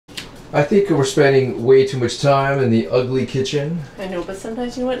I think we're spending way too much time in the ugly kitchen. I know, but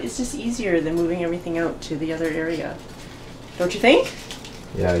sometimes, you know what, it's just easier than moving everything out to the other area. Don't you think?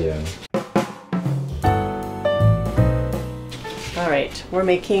 Yeah. Alright, we're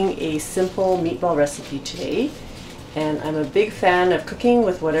making a simple meatball recipe today. And I'm a big fan of cooking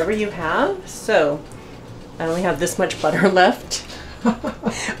with whatever you have. So, I only have this much butter left.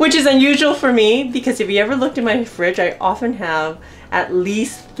 Which is unusual for me, because if you ever looked in my fridge, I often have at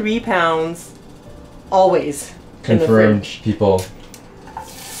least 3 pounds always in the fridge. People.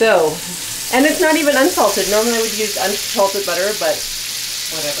 So, and it's not even unsalted. Normally I would use unsalted butter, but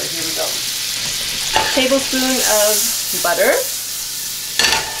whatever, here we go. Tablespoon of butter.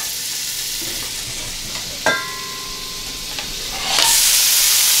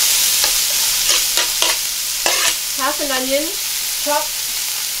 Half an onion, chopped.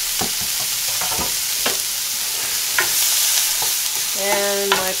 And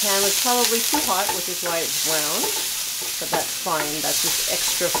my pan was probably too hot, which is why it's brown. But that's fine. That's just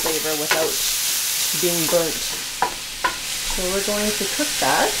extra flavor without being burnt. So we're going to cook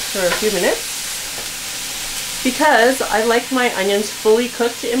that for a few minutes. Because I like my onions fully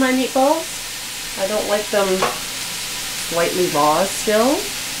cooked in my meatballs. I don't like them slightly raw still.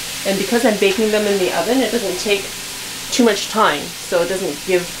 And because I'm baking them in the oven, it doesn't take too much time. So it doesn't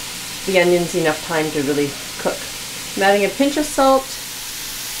give the onions enough time to really cook. I'm adding a pinch of salt,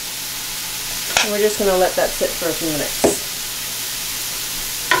 and we're just going to let that sit for a few minutes.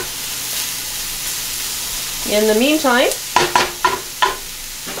 In the meantime,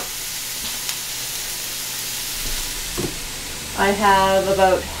 I have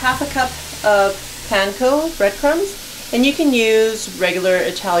about half a cup of panko breadcrumbs, and you can use regular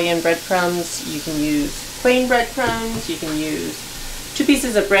Italian breadcrumbs, you can use plain breadcrumbs, you can use 2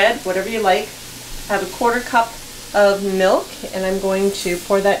 pieces of bread, whatever you like. I have a 1/4 cup of milk, and I'm going to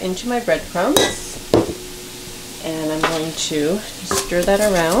pour that into my breadcrumbs, and I'm going to stir that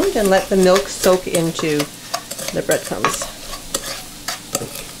around and let the milk soak into the breadcrumbs.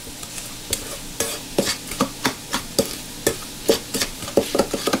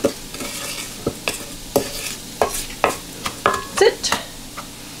 That's it.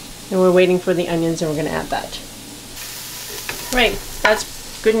 And we're waiting for the onions, and we're going to add that. Right,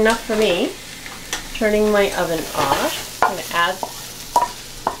 that's good enough for me. Turning my oven off, I'm going to add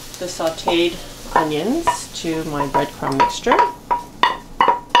the sauteed onions to my breadcrumb mixture.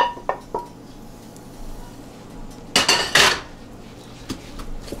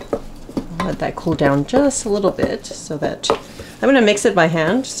 Let that cool down just a little bit so that I'm going to mix it by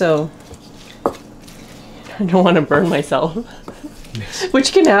hand, so I don't want to burn myself,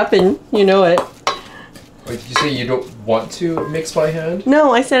 which can happen, you know it. Wait, did you say you don't want to mix by hand?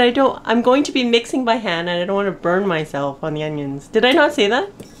 No, I said I don't. I'm going to be mixing by hand, and I don't want to burn myself on the onions. Did I not say that?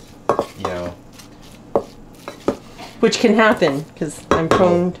 Yeah. Which can happen, because I'm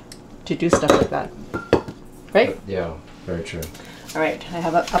prone to do stuff like that. Right? Yeah, very true. All right, I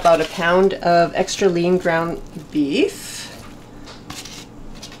have about a pound of extra lean ground beef.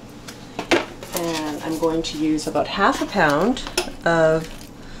 And I'm going to use about half a pound of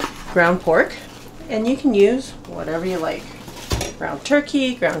ground pork. And you can use whatever you like. Ground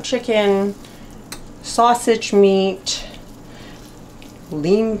turkey, ground chicken, sausage meat,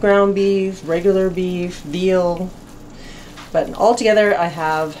 lean ground beef, regular beef, veal. But altogether I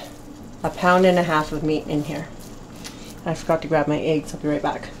have a 1.5 pounds of meat in here. I forgot to grab my eggs, I'll be right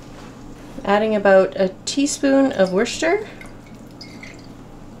back. Adding about a teaspoon of Worcester,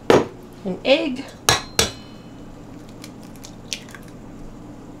 an egg,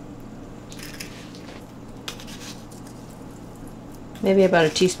 maybe about a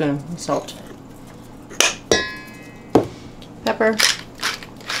teaspoon of salt, pepper,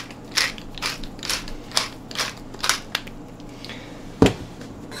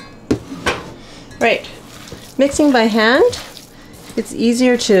 right. Mixing by hand, it's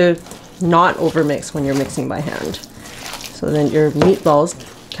easier to not overmix when you're mixing by hand. So then your meatballs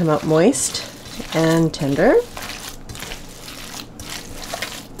come out moist and tender.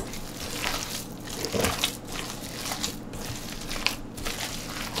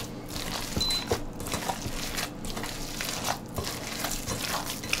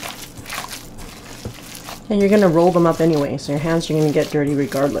 And you're going to roll them up anyway, so your hands are going to get dirty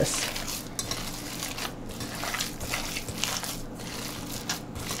regardless.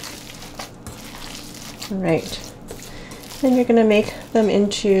 Alright, then you're going to make them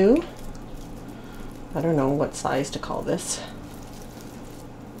into, I don't know what size to call this.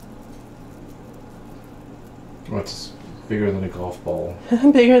 What's bigger than a golf ball?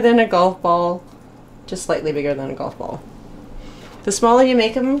 Bigger than a golf ball, just slightly bigger than a golf ball. The smaller you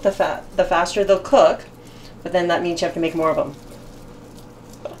make them, the faster they'll cook, but then that means you have to make more of them.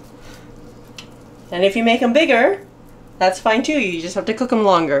 And if you make them bigger, that's fine too. You just have to cook them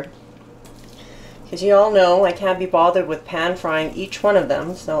longer. Because you all know I can't be bothered with pan frying each one of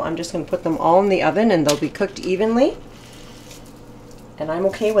them, so I'm just going to put them all in the oven and they'll be cooked evenly. And I'm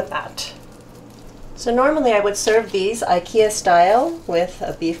okay with that. So normally I would serve these Ikea style with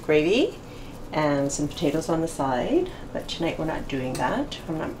a beef gravy and some potatoes on the side, but tonight we're not doing that.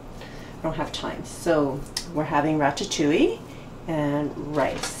 I don't have time. So we're having ratatouille and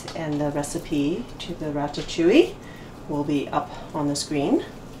rice, and the recipe to the ratatouille will be up on the screen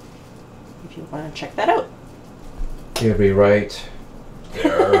if you want to check that out. It'll be right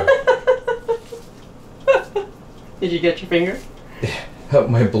there. Did you get your finger? Up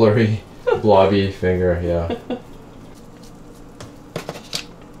my blurry, blobby finger, yeah.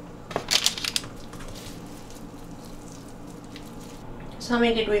 So how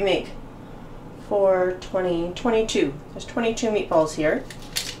many did we make? 4, 20, 22. There's 22 meatballs here.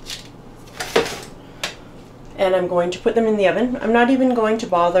 And I'm going to put them in the oven. I'm not even going to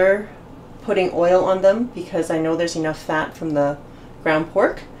bother putting oil on them because I know there's enough fat from the ground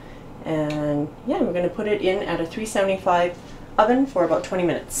pork. And yeah, we're going to put it in at a 375 oven for about 20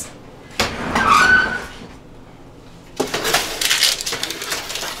 minutes.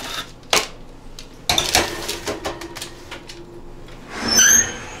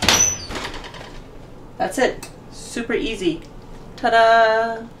 That's it. Super easy.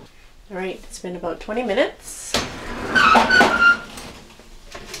 Ta-da! Alright, it's been about 20 minutes. I'm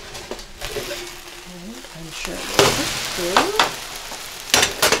sure it will cook through.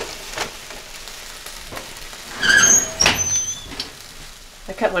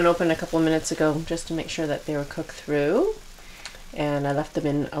 I cut one open a couple of minutes ago just to make sure that they were cooked through. And I left them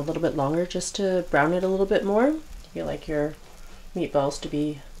in a little bit longer just to brown it a little bit more. You like your meatballs to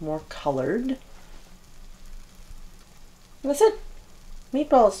be more colored. That's it.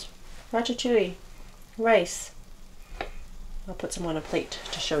 Meatballs, ratatouille, rice. I'll put some on a plate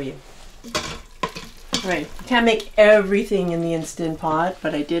to show you. Alright, I can't make everything in the Instant Pot,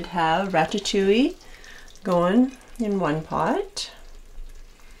 but I did have ratatouille going in one pot.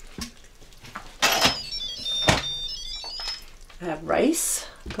 I have rice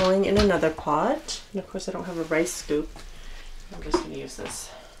going in another pot. And of course I don't have a rice scoop. I'm just going to use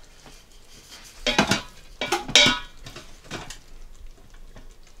this.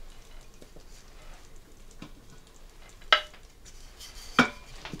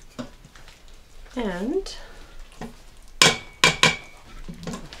 And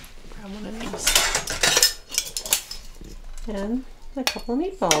grab one of these. And a couple of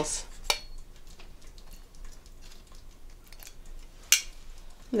meatballs.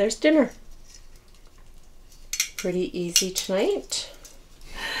 There's dinner. Pretty easy tonight.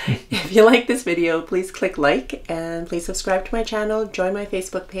 If you like this video, please click like and please subscribe to my channel, join my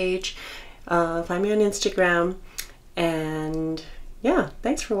Facebook page, find me on Instagram, and yeah,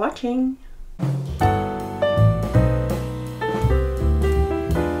 thanks for watching.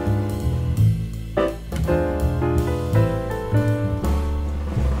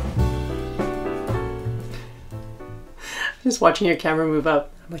 Just watching your camera move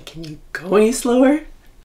up. I'm like, can you go any slower?